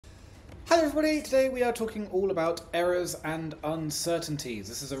Hello everybody, today we are talking all about errors and uncertainties.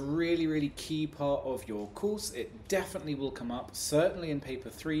 This is a really key part of your course. It definitely will come up, certainly in paper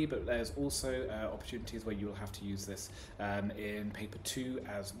 3, but there's also opportunities where you will have to use this in paper 2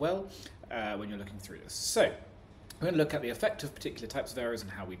 as well when you're looking through this. So, we're going to look at the effect of particular types of errors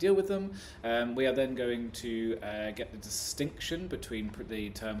and how we deal with them. We are then going to get the distinction between the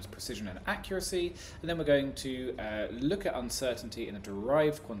terms precision and accuracy, and then we're going to look at uncertainty in a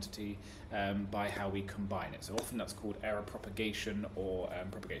derived quantity by how we combine it. So often that's called error propagation or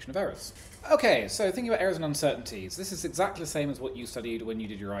propagation of errors. Okay, so thinking about errors and uncertainties, this is exactly the same as what you studied when you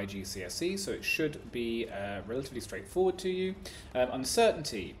did your IGCSE, so it should be relatively straightforward to you.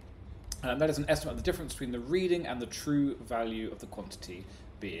 Uncertainty. That is an estimate of the difference between the reading and the true value of the quantity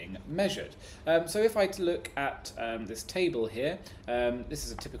being measured. So if I look at this table here, this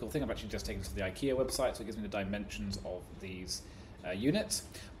is a typical thing. I've actually just taken this to the IKEA website, so it gives me the dimensions of these units.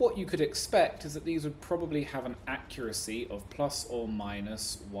 What you could expect is that these would probably have an accuracy of plus or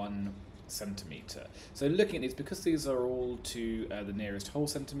minus 1 centimetre. So looking at these, because these are all to the nearest whole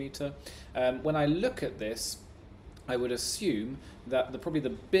centimetre, when I look at this, I would assume that probably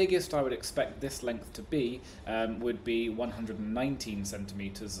the biggest I would expect this length to be would be 119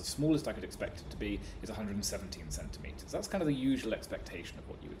 centimetres. The smallest I could expect it to be is 117 centimetres. That's kind of the usual expectation of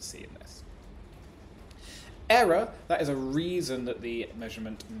what you would see in this. Error, that is a reason that the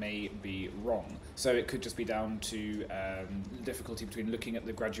measurement may be wrong. So it could just be down to difficulty between looking at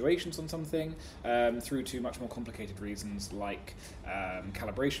the graduations on something through to much more complicated reasons like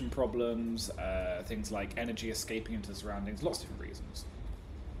calibration problems, things like energy escaping into the surroundings, lots of different reasons.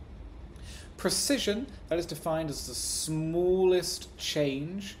 Precision, that is defined as the smallest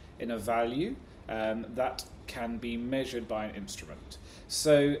change in a value that can be measured by an instrument.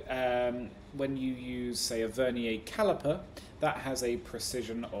 So when you use, say, a vernier caliper, that has a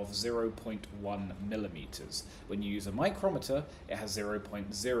precision of 0.1 millimeters. When you use a micrometer, it has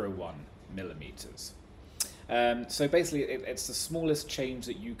 0.01 millimeters. So basically, it's the smallest change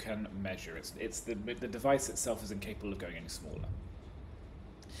that you can measure. The device itself is incapable of going any smaller.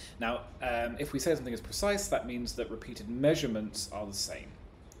 Now, if we say something is precise, that means that repeated measurements are the same.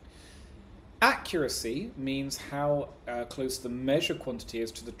 Accuracy means how close the measured quantity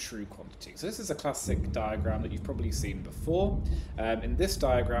is to the true quantity. So this is a classic diagram that you've probably seen before. In this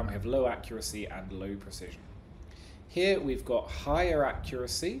diagram, we have low accuracy and low precision. Here we've got higher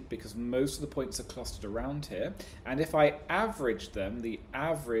accuracy because most of the points are clustered around here. And if I average them, the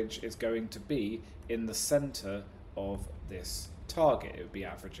average is going to be in the center of this target. It would be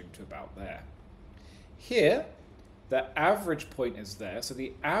averaging to about there. Here, the average point is there, so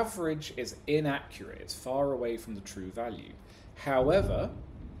the average is inaccurate. It's far away from the true value. However,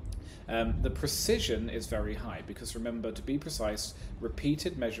 the precision is very high because remember, to be precise,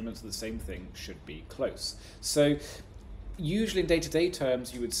 repeated measurements of the same thing should be close. So usually in day-to-day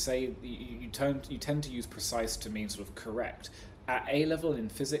terms, you would say you tend to use precise to mean sort of correct. At A-level in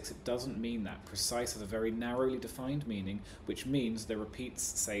physics, it doesn't mean that. Precise has a very narrowly defined meaning, which means the repeats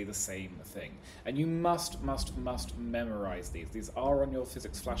say the same thing. And you must memorize these. These are on your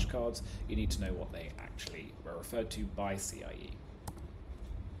physics flashcards. You need to know what they actually were referred to by CIE.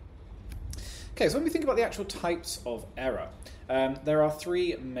 Okay, so when we think about the actual types of error, there are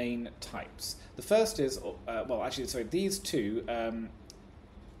 3 main types. The first is, these two,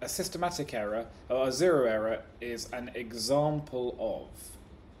 a systematic error, or a zero error, is an example of.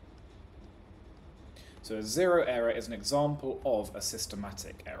 So a zero error is an example of a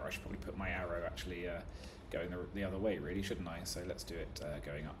systematic error. I should probably put my arrow actually going the other way, really, shouldn't I? So let's do it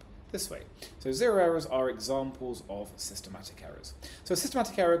going up this way. So zero errors are examples of systematic errors. So a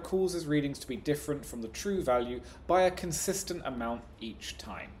systematic error causes readings to be different from the true value by a consistent amount each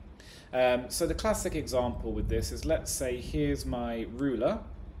time. So the classic example with this is, let's say here's my ruler.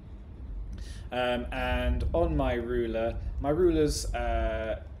 And on my ruler's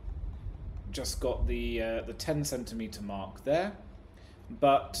just got the 10 centimeter mark there,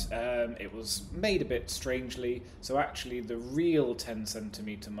 but it was made a bit strangely, so actually the real 10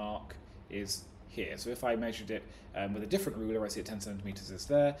 centimeter mark is here. So if I measured it with a different ruler, I see 10 centimeters is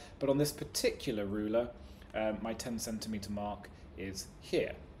there, but on this particular ruler, my 10 centimeter mark is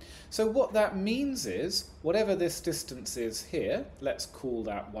here. So what that means is, whatever this distance is here, let's call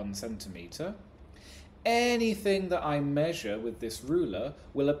that 1 centimeter, anything that I measure with this ruler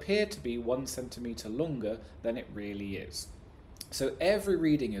will appear to be 1 centimeter longer than it really is. So every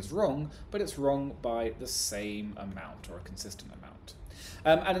reading is wrong, but it's wrong by the same amount, or a consistent amount.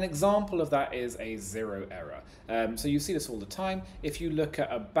 And an example of that is a zero error. So you see this all the time. If you look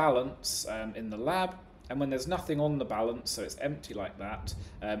at a balance in the lab, and when there's nothing on the balance, so it's empty like that,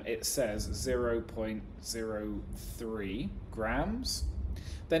 it says 0.03 grams,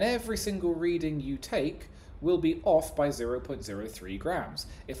 then every single reading you take will be off by 0.03 grams.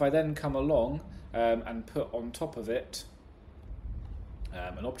 If I then come along and put on top of it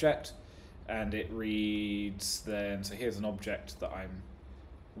an object, and it reads then, so here's an object that I'm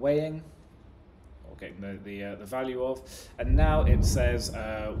weighing, or getting the value of, and now it says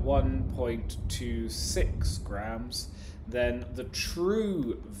 1.26 grams, then the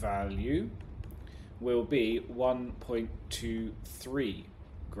true value will be 1.23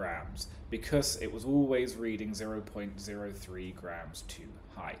 grams, because it was always reading 0.03 grams too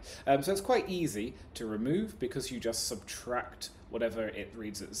high. So it's quite easy to remove, because you just subtract whatever it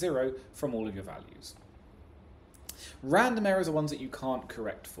reads at 0 from all of your values. Random errors are ones that you can't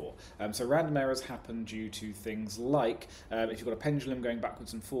correct for. So random errors happen due to things like, if you've got a pendulum going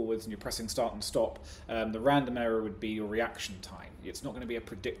backwards and forwards and you're pressing start and stop, the random error would be your reaction time. It's not going to be a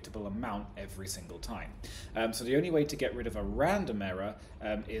predictable amount every single time. So the only way to get rid of a random error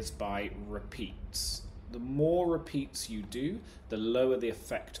is by repeats. The more repeats you do, the lower the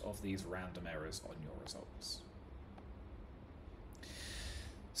effect of these random errors on your results.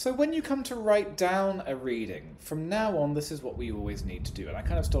 So when you come to write down a reading, from now on, this is what we always need to do. And I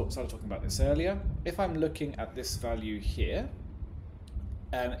kind of started talking about this earlier. If I'm looking at this value here,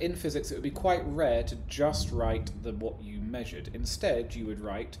 in physics, it would be quite rare to just write what you measured. Instead, you would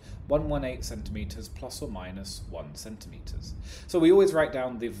write 118 centimeters plus or minus 1 centimeters. So we always write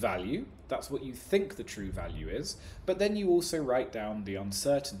down the value. That's what you think the true value is. But then you also write down the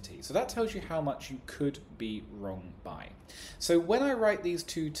uncertainty. So that tells you how much you could be wrong by. So when I write these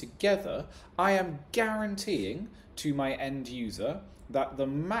two together, I am guaranteeing to my end user that the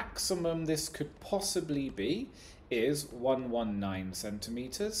maximum this could possibly be is 119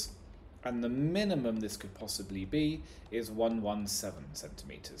 centimeters, and the minimum this could possibly be is 117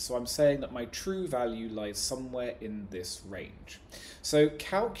 centimeters. So I'm saying that my true value lies somewhere in this range. So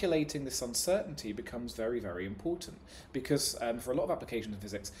calculating this uncertainty becomes very, very important, because for a lot of applications in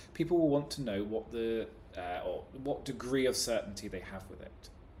physics, people will want to know what the or what degree of certainty they have with it.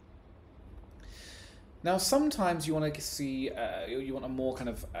 Now, sometimes you want to see, you want a more kind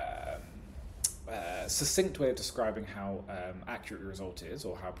of succinct way of describing how accurate your result is,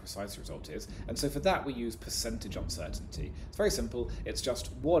 or how precise your result is, and so for that we use percentage uncertainty. It's very simple. It's just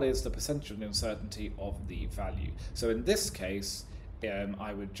what is the percentage of the uncertainty of the value. So in this case,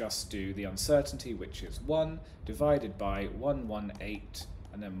 I would just do the uncertainty, which is 1 divided by 118,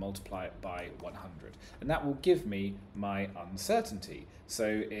 and then multiply it by 100, and that will give me my uncertainty.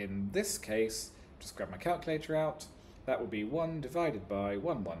 So in this case, just grab my calculator out. That would be 1 divided by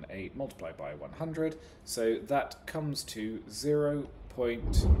 118 multiplied by 100. So that comes to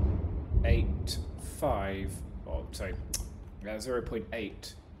 0.85, or sorry,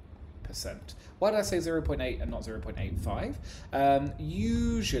 0.8%. Why did I say 0.8 and not 0.85?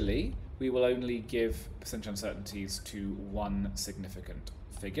 Usually, we will only give percentage uncertainties to one significant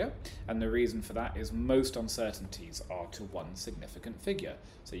figure, and the reason for that is most uncertainties are to one significant figure.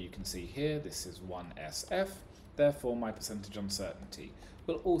 So you can see here, this is 1 SF. Therefore, my percentage uncertainty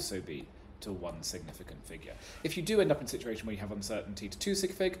will also be to one significant figure. If you do end up in a situation where you have uncertainty to 2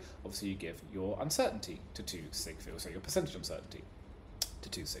 sig fig, obviously you give your uncertainty to 2 sig fig, so your percentage uncertainty to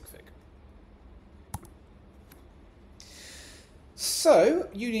 2 sig fig. So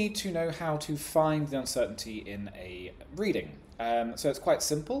you need to know how to find the uncertainty in a reading. So it's quite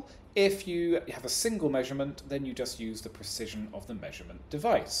simple. If you have a single measurement, then you just use the precision of the measurement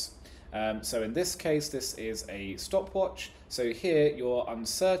device. So in this case, this is a stopwatch. So here, your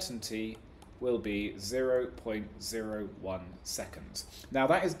uncertainty will be 0.01 seconds. Now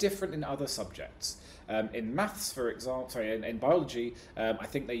that is different in other subjects. In maths, for example, in biology, I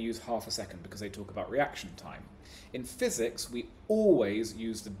think they use half a second because they talk about reaction time. In physics, we always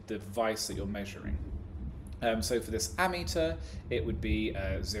use the device that you're measuring. So for this ammeter, it would be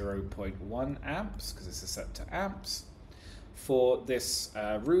 0.1 amps, because this is set to amps. For this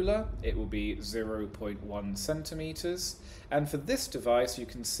ruler, it will be 0.1 centimeters. And for this device, you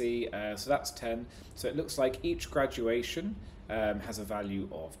can see, so that's 10. So it looks like each graduation has a value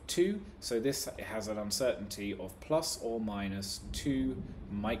of 2. So this has an uncertainty of plus or minus 2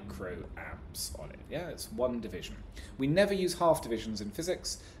 microamps on it. Yeah, it's one division. We never use half divisions in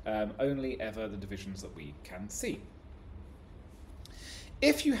physics, only ever the divisions that we can see.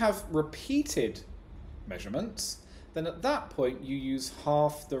 If you have repeated measurements, then at that point you use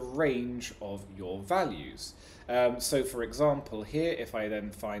half the range of your values. So for example, here, if I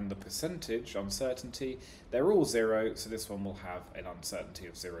then find the percentage uncertainty, they're all 0, so this one will have an uncertainty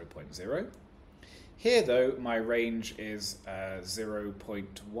of 0.0. Here, though, my range is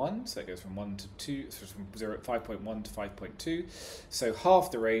 0.1, so it goes from 1 to 2, so from 5.1 to 5.2. So half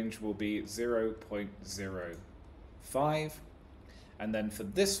the range will be 0.05. And then for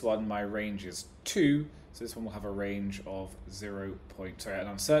this one, my range is 2, so this one will have a range of an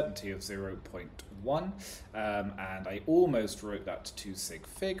uncertainty of 0.1. And I almost wrote that to 2 sig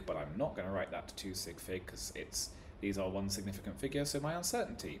fig, but I'm not going to write that to 2 sig fig because these are one significant figure, so my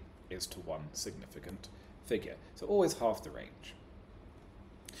uncertainty is to one significant figure. So always half the range.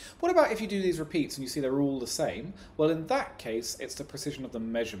 What about if you do these repeats and you see they're all the same? Well, in that case, it's the precision of the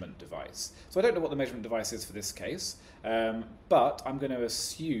measurement device. So I don't know what the measurement device is for this case, but I'm going to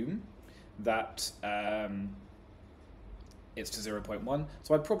assume that it's to 0.1.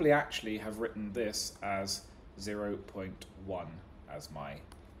 So I'd probably actually have written this as 0.1 as my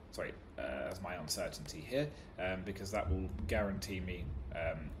uncertainty here, because that will guarantee me,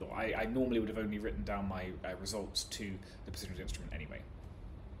 I normally would have only written down my results to the precision of the instrument anyway.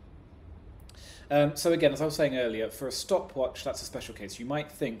 So again, as I was saying earlier, for a stopwatch, that's a special case. You might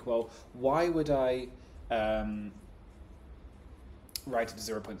think, well, why would I write it to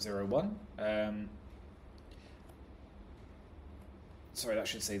 0.01? Sorry, that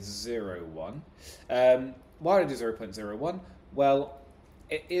should say 0.1. Why would I do 0.01? Well,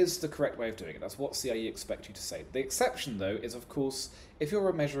 it is the correct way of doing it. That's what CIE expect you to say. The exception, though, is, of course, if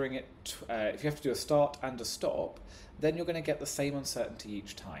you're measuring it, if you have to do a start and a stop, then you're going to get the same uncertainty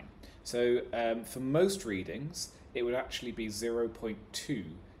each time. So for most readings, it would actually be 0.2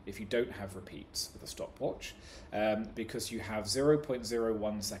 if you don't have repeats with a stopwatch, because you have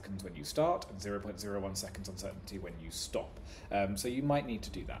 0.01 seconds when you start and 0.01 seconds uncertainty when you stop. So you might need to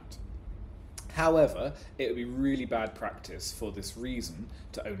do that. However, it would be really bad practice for this reason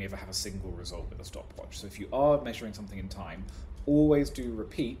to only ever have a single result with a stopwatch. So if you are measuring something in time, always do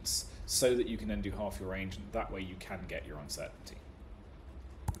repeats so that you can then do half your range, and that way you can get your uncertainty.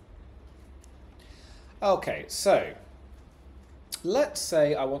 Okay, so let's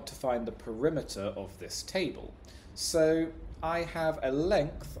say I want to find the perimeter of this table. So I have a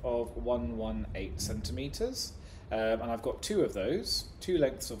length of 118 centimeters, and I've got two of those, two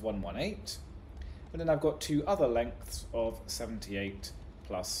lengths of 118. And then I've got two other lengths of 78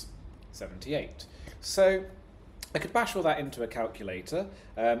 plus 78. So I could bash all that into a calculator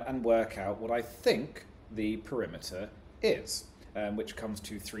and work out what I think the perimeter is, which comes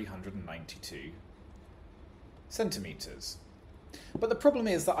to 392 centimeters. But the problem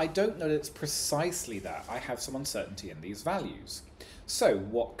is that I don't know that it's precisely that. I have some uncertainty in these values. So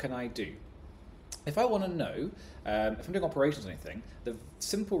what can I do? If I want to know, if I'm doing operations or anything, the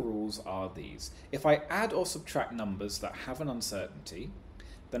simple rules are these. If I add or subtract numbers that have an uncertainty,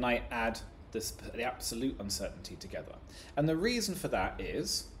 then I add the absolute uncertainty together. And the reason for that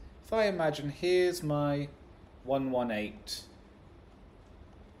is, if I imagine here's my 118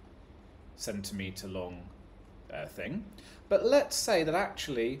 centimeter long thing, but let's say that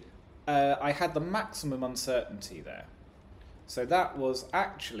actually I had the maximum uncertainty there. So that was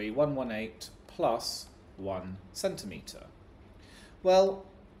actually 118 plus 1 centimeter. Well,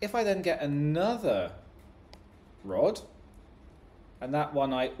 if I then get another rod, and that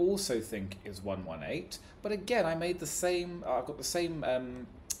one I also think is 118, but again I made the same, I've got the same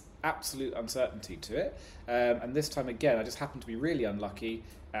absolute uncertainty to it, and this time again I just happen to be really unlucky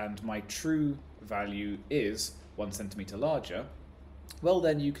and my true value is 1 centimeter larger. Well,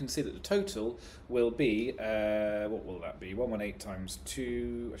 then you can see that the total will be, what will that be? 118 times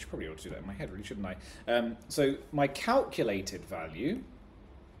 2, I should probably ought to do that in my head, really, shouldn't I? So my calculated value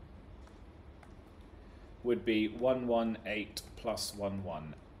would be 118 plus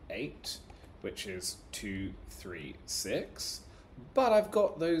 118, which is 236. But I've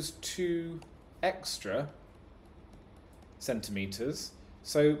got those 2 extra centimeters,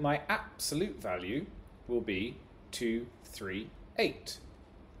 so my absolute value will be 238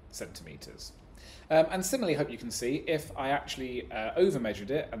 centimeters. And similarly, I hope you can see, if I actually over-measured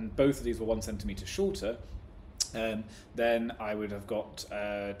it and both of these were 1 centimeter shorter, then I would have got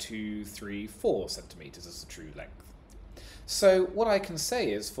 234 centimeters as the true length. So what I can say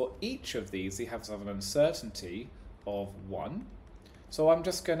is, for each of these, they have an uncertainty of 1. So I'm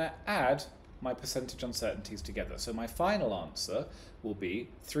just going to add my percentage uncertainties together. So my final answer will be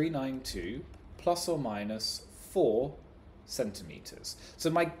 392 plus or minus 4 centimeters. So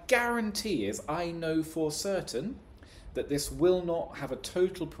my guarantee is I know for certain that this will not have a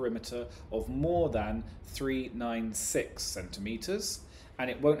total perimeter of more than 396 centimeters, and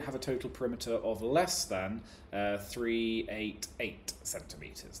it won't have a total perimeter of less than 388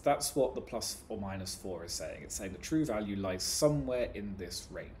 centimeters. That's what the plus or minus 4 is saying. It's saying the true value lies somewhere in this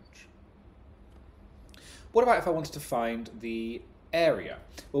range. What about if I wanted to find the area?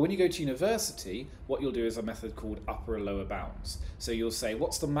 Well, when you go to university, what you'll do is a method called upper and lower bounds. So you'll say,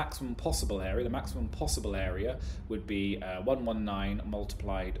 what's the maximum possible area? The maximum possible area would be 119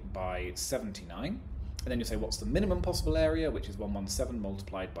 multiplied by 79. And then you say, what's the minimum possible area, which is 117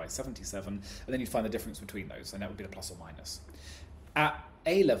 multiplied by 77. And then you find the difference between those, and that would be the plus or minus. At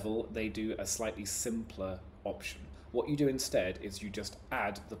A level, they do a slightly simpler option. What you do instead is you just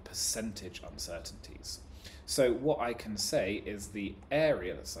add the percentage uncertainties. So what I can say is the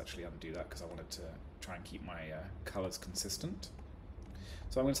area, let's actually undo that because I wanted to try and keep my colours consistent.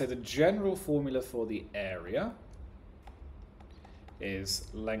 So I'm going to say the general formula for the area is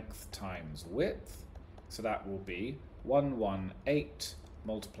length times width. So that will be 118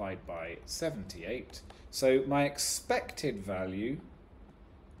 multiplied by 78. So my expected value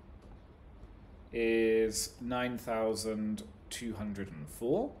is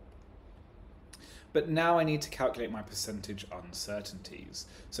 9,204. But now I need to calculate my percentage uncertainties.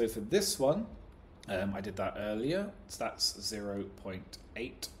 So for this one, I did that earlier, so that's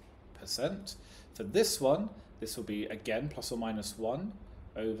 0.8%. For this one, this will be again plus or minus 1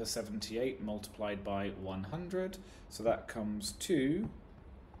 over 78 multiplied by 100. So that comes to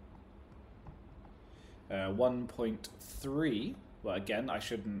 1.3. Well, again, I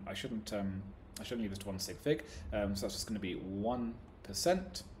shouldn't leave this to one sig fig. So that's just going to be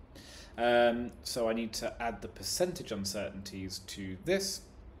 1%. So I need to add the percentage uncertainties to this.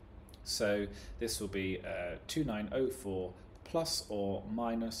 So this will be 2904 plus or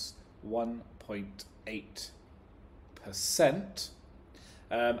minus 1.8%.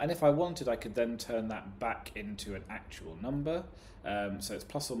 And if I wanted, I could then turn that back into an actual number. So it's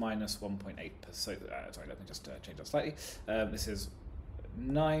plus or minus 1.8%. Sorry, let me just change that slightly. This is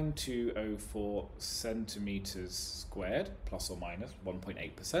 9204 centimeters squared, plus or minus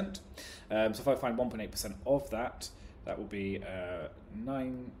 1.8%. So if I find 1.8% of that, that will be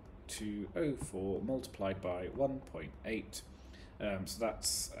 9204 multiplied by 1.8. So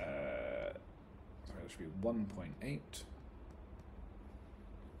that's, sorry, that should be 1.8.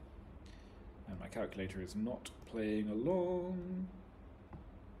 And my calculator is not playing along.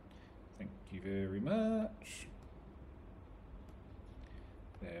 Thank you very much.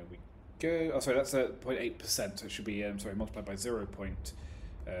 There we go. Oh, sorry, that's 0.8%. So it should be, sorry, multiplied by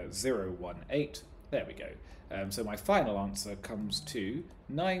 0.018. There we go. So my final answer comes to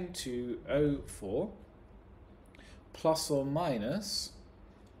 9204 plus or minus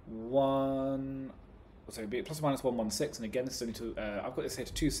 1. So it'd be plus or minus 116, and again, this is only to, I've got this here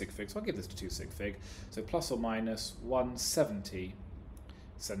to 2 sig fig, so I'll give this to 2 sig fig. So plus or minus 170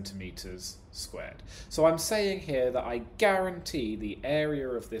 centimeters squared. So I'm saying here that I guarantee the area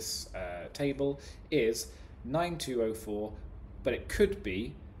of this table is 9204, but it could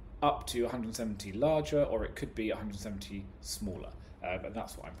be up to 170 larger, or it could be 170 smaller, but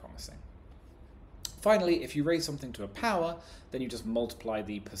that's what I'm promising. Finally, if you raise something to a power, then you just multiply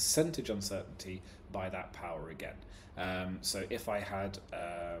the percentage uncertainty by that power again. So if I had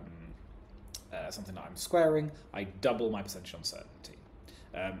something that I'm squaring, I double my percentage uncertainty.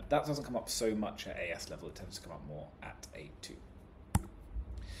 That doesn't come up so much at AS level, it tends to come up more at A2.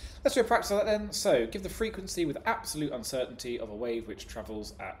 Let's do a practice of that then. So give the frequency with absolute uncertainty of a wave which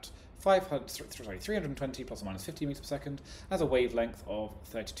travels at 320 plus or minus 50 meters per second, has a wavelength of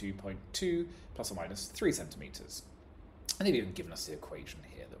 32.2 plus or minus 3 centimeters. And they've even given us the equation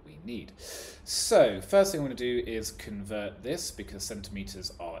here that we need. So first thing I'm going to do is convert this because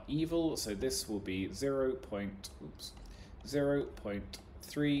centimeters are evil. So this will be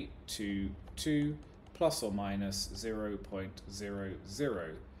 0.322 plus or minus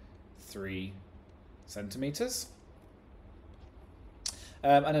 0.003 centimeters.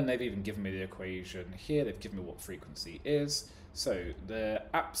 And then they've even given me the equation here. They've given me what frequency is. So the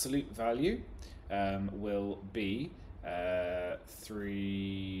absolute value will be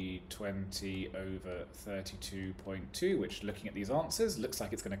 320 over 32.2, which, looking at these answers, looks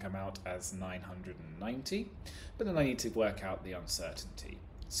like it's going to come out as 990. But then I need to work out the uncertainty.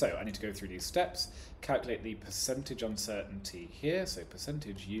 So I need to go through these steps, calculate the percentage uncertainty here. So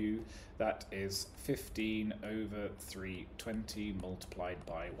percentage U, that is 15 over 320 multiplied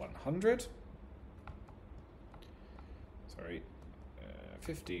by 100. Sorry,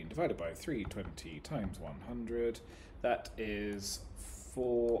 15 divided by 320 times 100. That is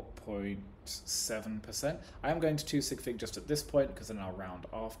 4.7%. I am going to 2 sig fig just at this point because then I'll round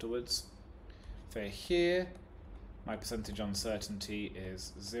afterwards. For here, my percentage uncertainty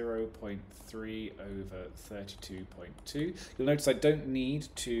is 0.3 over 32.2. You'll notice I don't need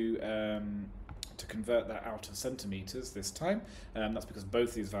to to convert that out of centimetres this time. That's because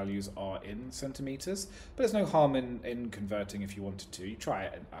both these values are in centimetres, but there's no harm in converting if you wanted to. You try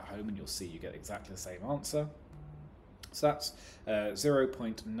it at home and you'll see you get exactly the same answer. So that's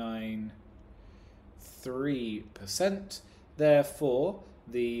 0.93%. Therefore,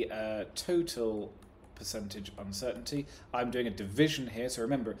 the total percentage uncertainty, I'm doing a division here, so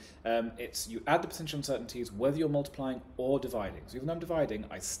remember, it's you add the percentage uncertainties whether you're multiplying or dividing. So even though I'm dividing,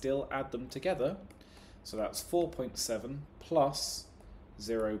 I still add them together. So that's 4.7 plus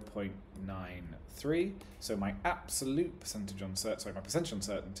 0.93. So my absolute percentage uncertainty, my percentage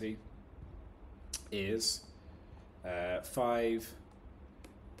uncertainty is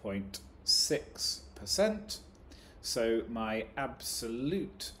 5.6%. So my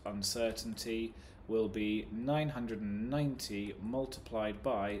absolute uncertainty will be 990 multiplied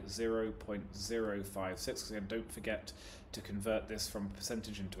by 0.056. Again, don't forget to convert this from a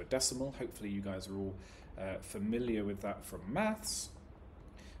percentage into a decimal. Hopefully you guys are all familiar with that from maths.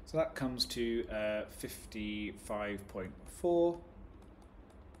 So that comes to 55.4,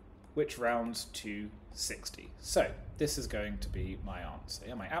 which rounds to 60. So this is going to be my answer.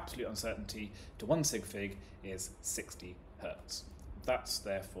 Yeah, my absolute uncertainty to 1 sig fig is 60 hertz. That's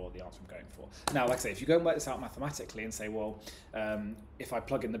therefore the answer I'm going for. Now, like I say, if you go and work this out mathematically and say, well, if I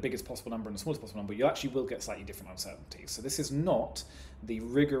plug in the biggest possible number and the smallest possible number, you actually will get slightly different uncertainties. So this is not the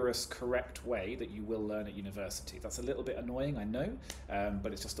rigorous, correct way that you will learn at university. That's a little bit annoying, I know,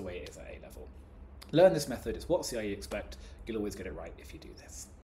 but it's just the way it is at A-level. Learn this method. It's what CIE expect. You'll always get it right if you do this.